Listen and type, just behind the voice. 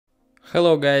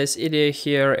Hello guys, Ilya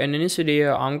here, and in this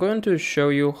video I'm going to show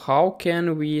you how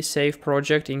can we save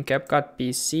project in CapCut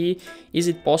PC. Is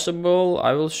it possible?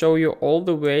 I will show you all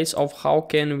the ways of how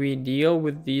can we deal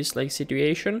with this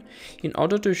situation. In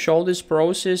order to show this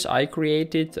process, I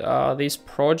created this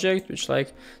project, which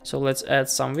so let's add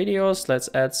some videos, let's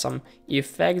add some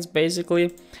effects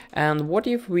basically. And what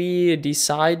if we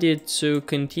decided to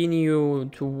continue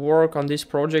to work on this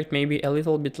project maybe a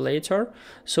little bit later?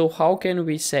 So how can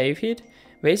we save it?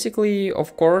 Basically,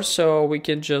 of course, we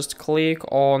can just click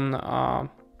on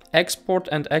export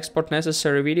and export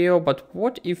necessary video, but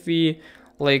what if we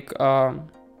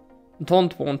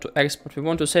don't want to export, we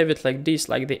want to save it like this,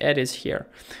 like the edits here.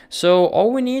 So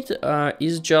all we need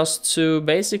is just to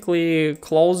basically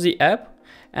close the app.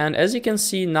 And as you can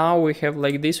see now, we have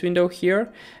like this window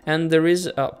here, and there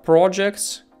is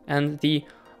projects, and the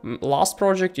last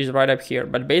project is right up here.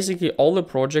 But basically all the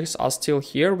projects are still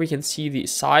here. We can see the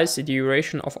size, the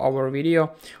duration of our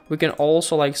video. We can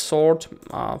also sort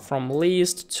from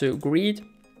list to grid.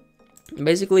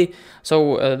 Basically,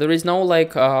 so there is no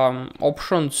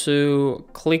option to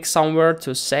click somewhere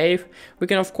to save. We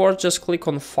can of course just click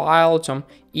on file to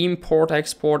import,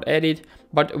 export, edit,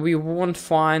 but we won't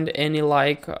find any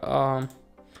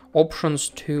options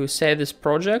to save this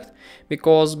project,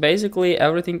 because basically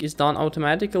everything is done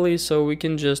automatically. So we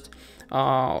can just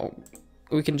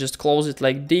close it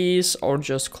like this, or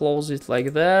just close it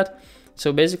like that.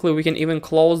 So basically we can even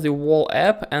close the whole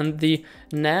app, and the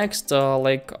next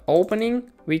opening,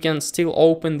 we can still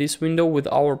open this window with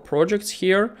our projects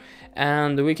here,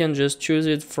 and we can just choose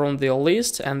it from the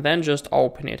list and then just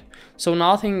open it. So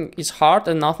nothing is hard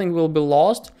and nothing will be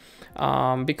lost,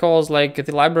 because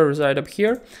the library is right up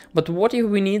here. But what if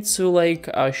we need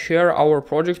to share our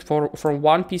project from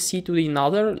one PC to the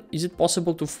another? Is it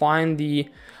possible to find the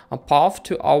path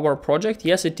to our project?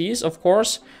 Yes, it is, of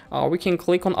course. We can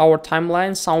click on our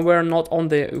timeline somewhere, not on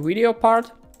the video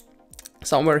part,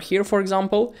 somewhere here for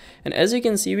example, and as you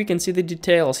can see, we can see the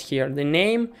details here, the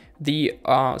name, the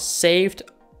saved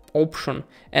option.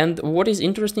 And what is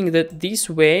interesting, that this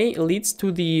way leads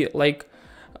to the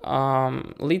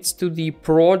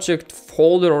project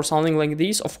folder or something like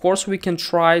this. Of course we can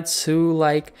try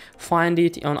to find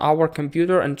it on our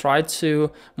computer and try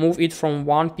to move it from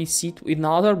one PC to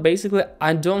another. Basically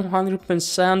I don't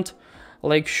 100%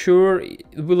 sure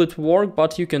will it work,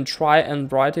 but you can try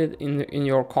and write it in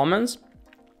your comments.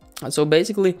 So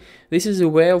basically this is a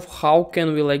way of how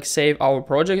can we save our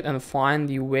project and find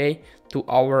the way to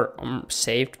our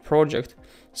saved project.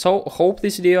 So hope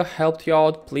this video helped you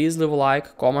out. Please leave a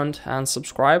like, comment and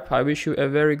subscribe. I wish you a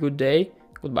very good day.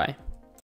 Goodbye.